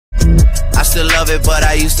used to love it, but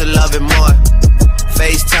I used to love it more.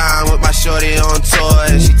 FaceTime with my shorty on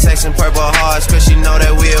tour, and she texting purple hearts cause she know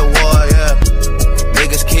that we at war, yeah.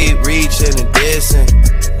 Niggas keep reaching and dissing,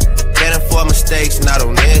 can't afford mistakes and I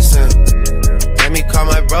don't listen. Make me call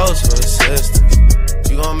my bros for assistance.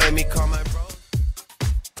 You gon' make me call my bros?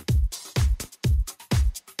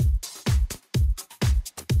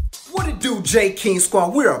 What it do, J King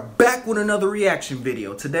Squad? We are back with another reaction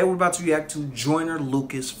video. Today we're about to react to Joyner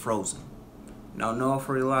Lucas Frozen. Now, no,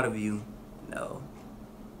 for a lot of you, no.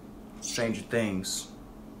 Stranger Things.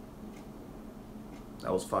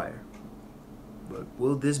 That was fire. But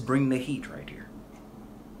will this bring the heat right here?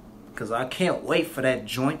 Because I can't wait for that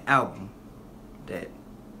joint album that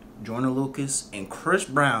Joyner Lucas and Chris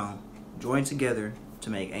Brown joined together to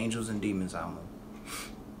make Angels and Demons album.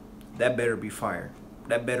 That better be fire.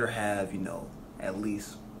 That better have, you know, at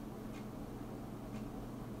least,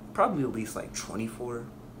 probably at least like 24.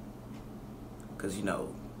 Because, you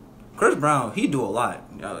know, Chris Brown, he do a lot.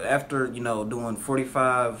 You know, after, you know, doing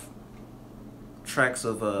 45 tracks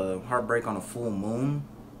of Heartbreak on a Full Moon,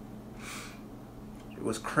 it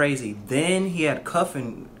was crazy. Then he had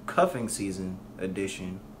Cuffing Season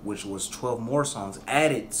edition, which was 12 more songs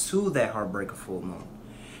added to that Heartbreak of Full Moon.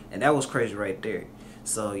 And that was crazy right there.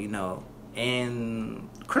 So, you know, and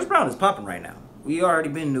Chris Brown is popping right now. We already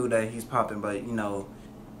been knew that he's popping, but, you know,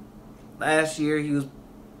 last year he was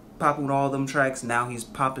popping with all them tracks. Now he's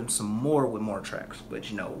popping some more with more tracks.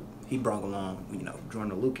 But, you know, he brought along, you know,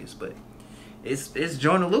 Joyner Lucas. But it's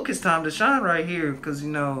Joyner Lucas time to shine right here, because,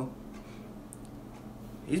 you know,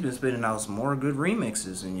 he's been spitting out some more good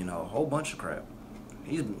remixes and, you know, a whole bunch of crap.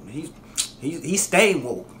 He stay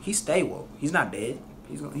woke. He stay woke. He's not dead.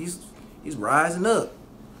 He's rising up.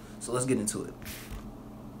 So let's get into it.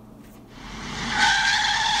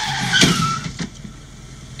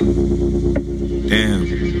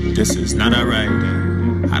 Damn, this is not alright.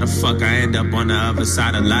 How the fuck I end up on the other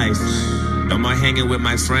side of life? No more hanging with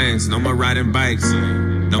my friends, no more riding bikes,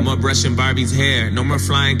 no more brushing Barbie's hair, no more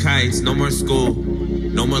flying kites, no more school,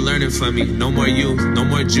 no more learning from me, no more youth, no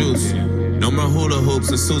more juice, no more hula hoops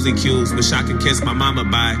and Suzy Q's. Wish I could kiss my mama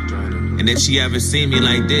bye. And if she ever seen me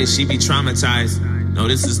like this, she be traumatized. No,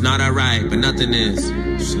 this is not alright, but nothing is.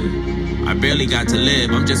 Shit. I barely got to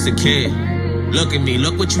live, I'm just a kid. Look at me,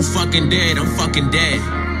 look what you fucking did, I'm fucking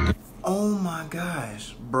dead. Oh my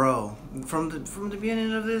gosh, bro. From the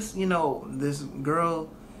beginning of this, you know, this girl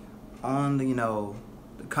on the, you know,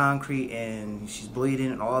 the concrete and she's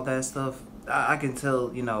bleeding and all that stuff, I can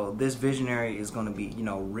tell, you know, this visionary is going to be, you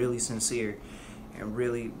know, really sincere and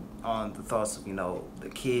really on the thoughts of, you know, the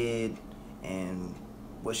kid and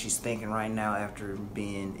what she's thinking right now after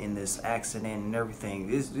being in this accident and everything.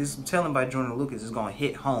 This telling by Joyner Lucas is going to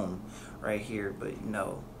hit home right here. But, you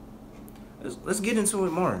know, let's get into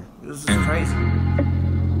it more. This is crazy.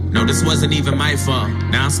 No, this wasn't even my fault.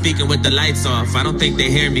 Now I'm speaking with the lights off. I don't think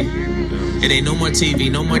they hear me. It ain't no more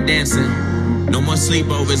TV, no more dancing, no more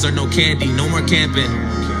sleepovers or no candy, no more camping,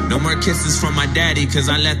 no more kisses from my daddy cause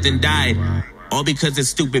I left and died. All because this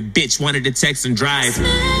stupid bitch wanted to text and drive.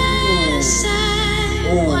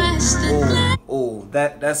 Oh,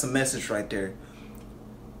 that's a message right there.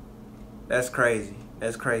 That's crazy.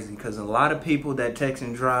 That's crazy, because a lot of people that text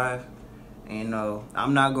and drive, and, you know,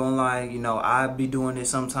 I'm not gonna lie, you know, I be doing it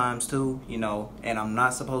sometimes too, you know, and I'm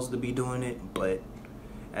not supposed to be doing it, but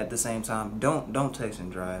at the same time, don't text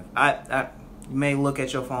and drive. You may look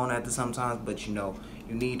at your phone at the sometimes, but, you know,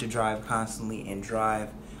 you need to drive constantly and drive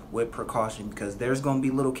with precaution, because there's gonna be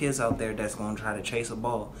little kids out there that's gonna try to chase a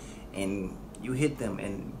ball and you hit them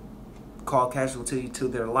and call casualty to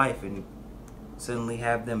their life and suddenly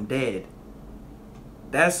have them dead.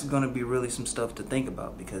 That's gonna be really some stuff to think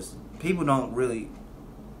about, because people don't really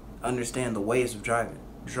understand the ways of driving.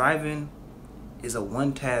 Driving is a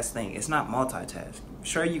one-task thing. It's not multitask.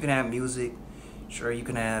 Sure, you can have music. Sure, you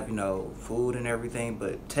can have, you know, food and everything,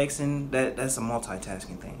 but texting, that's a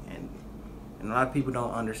multitasking thing. And a lot of people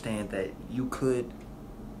don't understand that you could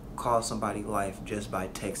cause somebody's life just by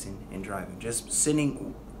texting and driving. Just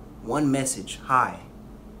sending one message, hi.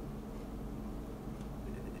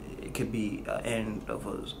 It could be the end of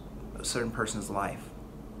a certain person's life.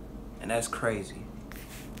 And that's crazy.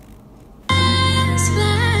 Ain't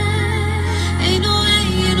no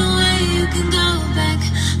way you can go back.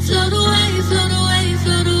 Float away, float away,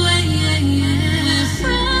 float away, yeah, yeah.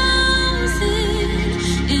 We're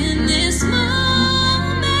frozen in this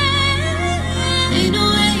moment. Ain't no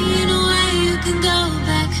way you can go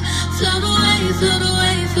back. Float away, float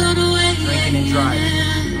away, float away, yeah,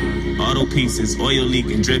 yeah. Auto pieces, oil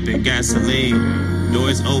leaking, dripping gasoline.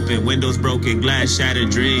 Doors open, windows broken, glass shattered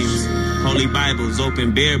dreams. Holy Bibles,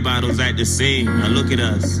 open beer bottles at the scene. Now look at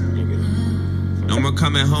us. No more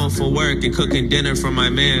coming home for work and cooking dinner for my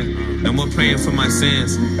man. No more praying for my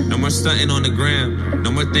sins. No more stunting on the gram.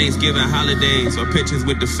 No more Thanksgiving holidays or pictures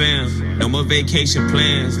with the fam. No more vacation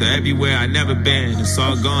plans to everywhere I never been. It's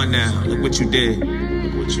all gone now. Look what you did.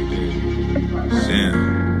 Look what you did.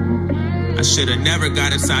 Damn. I should've never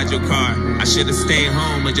got inside your car. I should've stayed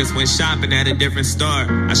home or just went shopping at a different store.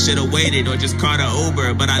 I should've waited or just caught an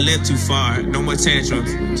Uber, but I lived too far. No more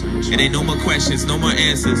tantrums. It ain't no more questions, no more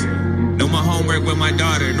answers. No more homework with my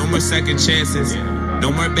daughter, no more second chances.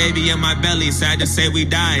 No more baby in my belly, sad to say we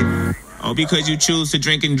died. All because you choose to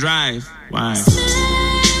drink and drive. Why?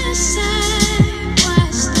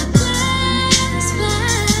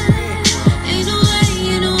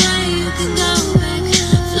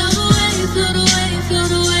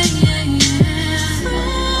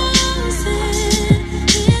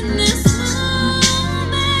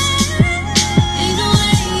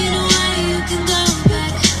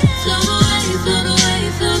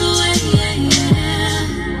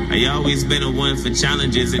 Always been a one for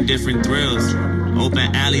challenges and different thrills.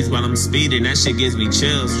 Open alleys while I'm speeding, that shit gives me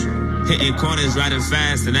chills. Hitting corners, riding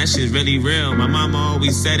fast, and that shit's really real. My mama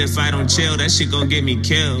always said if I don't chill, that shit gon' get me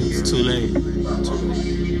killed. It's too late.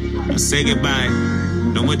 I say goodbye.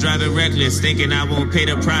 No more driving reckless, thinking I won't pay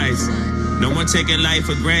the price. No more taking life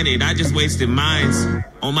for granted, I just wasted mines.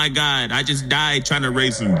 Oh my God, I just died trying to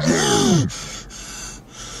raise some.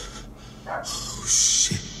 Oh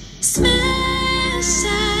shit.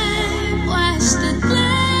 Watch the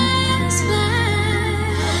glass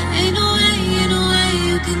fly. Ain't no way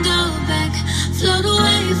you can go back. Float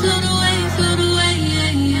away, float away, float away,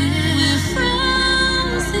 yeah, yeah. We're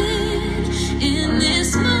frozen in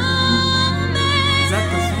this moment.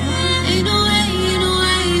 Ain't no way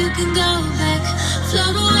you can go back.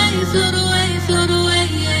 Float away, float away, float away,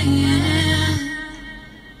 yeah, yeah.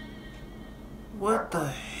 What the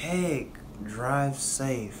heck? Drive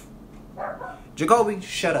safe. Jacoby,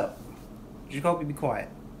 shut up. Jacoby, be quiet.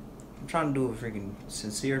 I'm trying to do a freaking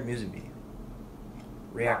sincere music video.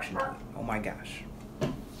 Reaction to it. Oh my gosh.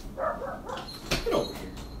 Get over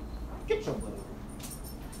here. Get your butt over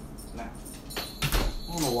here. Now.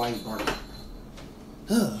 I don't know why he's barking.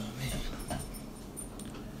 Oh, man.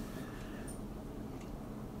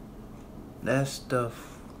 That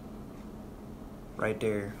stuff right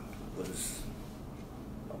there was...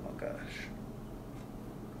 Oh my gosh.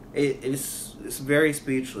 It's very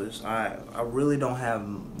speechless. I really don't have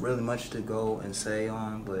really much to go and say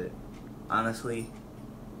on, but honestly,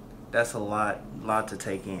 that's a lot to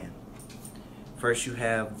take in. First, you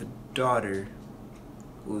have the daughter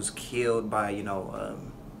who's killed by a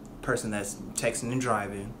person that's texting and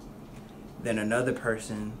driving. Then another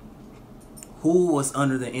person who was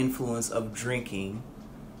under the influence of drinking.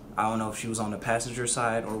 I don't know if she was on the passenger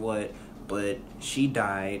side or what, but she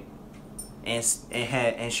died. And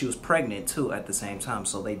she was pregnant too at the same time,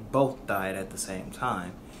 so they both died at the same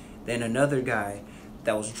time. Then another guy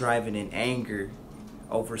that was driving in anger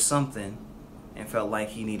over something and felt like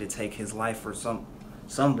he needed to take his life for some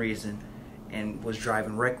reason and was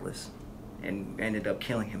driving reckless and ended up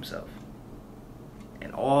killing himself.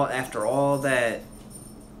 And after all that,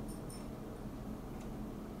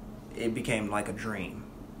 it became like a dream.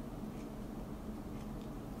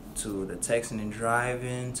 To the texting and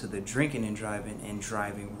driving, to the drinking and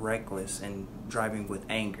driving reckless and driving with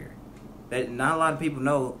anger. That not a lot of people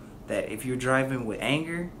know that if you're driving with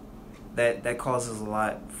anger, that causes a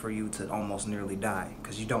lot for you to almost nearly die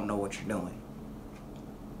because you don't know what you're doing.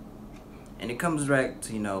 And it comes back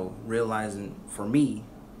to realizing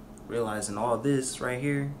all this right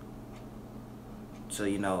here.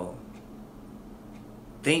 So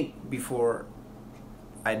think before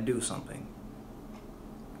I do something.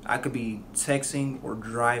 I could be texting or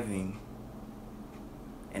driving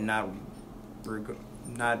and not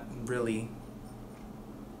really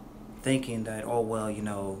thinking that, oh well,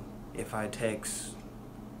 if I text,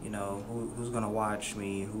 who's gonna watch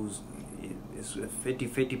me? It's a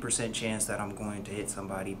 50% chance that I'm going to hit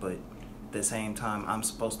somebody, but at the same time, I'm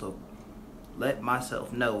supposed to let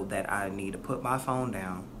myself know that I need to put my phone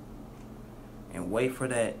down and wait for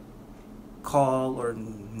that call or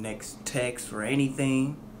next text or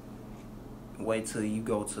anything. Wait till you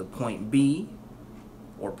go to point B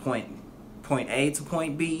or point A to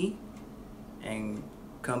point B and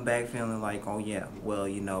come back feeling like, oh yeah, well,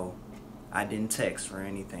 I didn't text or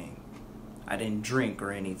anything. I didn't drink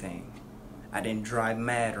or anything. I didn't drive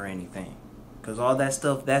mad or anything. Cause all that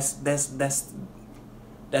stuff, that's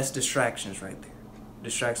distractions right there.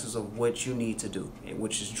 Distractions of what you need to do,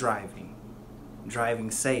 which is driving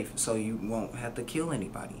safe so you won't have to kill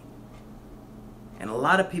anybody. And a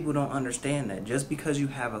lot of people don't understand that. Just because you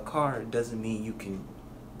have a car doesn't mean you can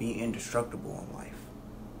be indestructible in life.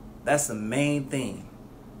 That's the main thing.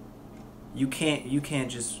 You can't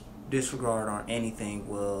just disregard on anything.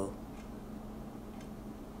 Well,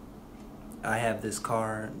 I have this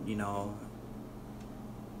car, you know,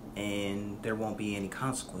 and there won't be any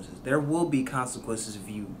consequences. There will be consequences if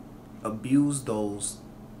you abuse those.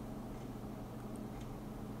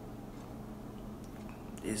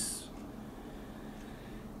 It's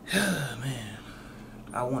man,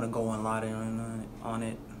 I want to go a lot on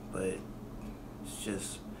it, but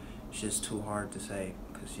it's just too hard to say,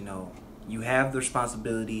 because you know, you have the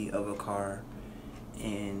responsibility of a car,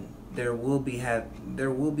 and there will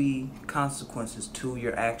be consequences to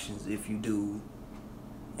your actions if you do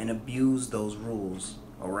and abuse those rules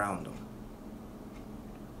around them,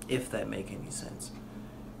 if that make any sense.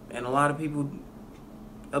 And a lot of people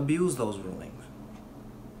abuse those rulings,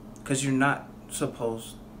 because you're not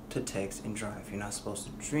supposed to text and drive. You're not supposed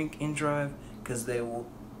to drink and drive, because they will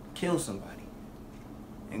kill somebody.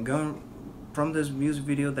 And going from this music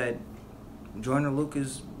video that Joyner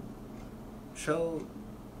Lucas showed,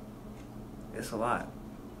 it's a lot.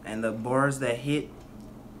 And the bars that hit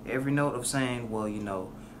every note of saying, well, you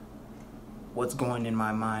know, what's going in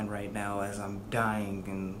my mind right now as I'm dying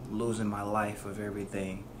and losing my life of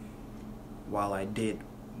everything while I did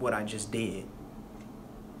what I just did.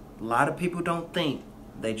 A lot of people don't think,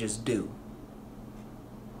 they just do.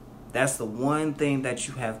 That's the one thing that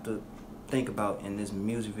you have to think about in this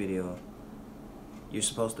music video. You're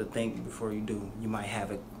supposed to think before you do. You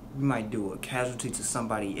might do a casualty to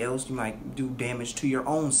somebody else. You might do damage to your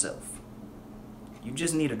own self. You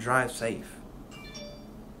just need to drive safe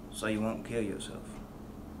so you won't kill yourself.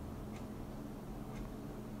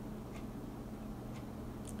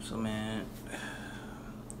 So man,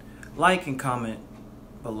 like and comment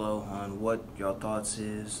below on what your thoughts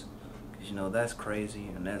is, because you know, that's crazy,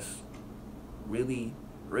 and that's really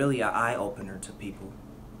an eye-opener to people.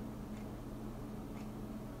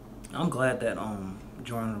 I'm glad that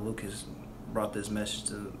Joyner Lucas brought this message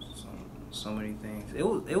to so many things.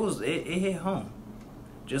 It hit home.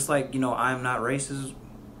 Just like, you know, I'm not racist,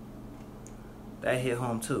 that hit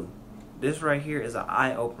home too. This right here is an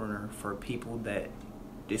eye-opener for people that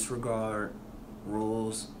disregard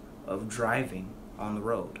rules of driving on the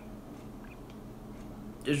road.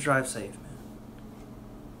 Just drive safe, man.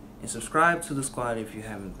 And subscribe to the squad if you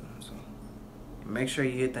haven't done so. Make sure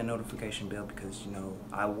you hit that notification bell, because you know,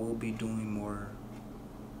 I will be doing more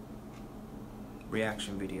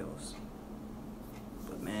reaction videos.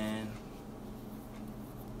 But man,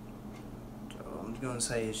 all I'm gonna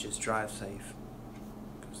say is just drive safe,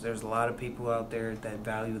 because there's a lot of people out there that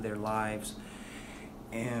value their lives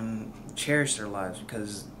and cherish their lives,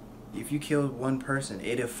 because if you kill one person,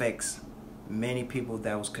 it affects many people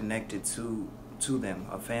that was connected to them,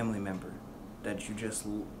 a family member that you just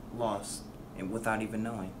lost, and without even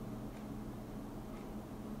knowing.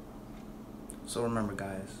 So remember,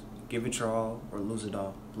 guys, give it your all or lose it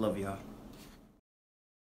all. Love y'all.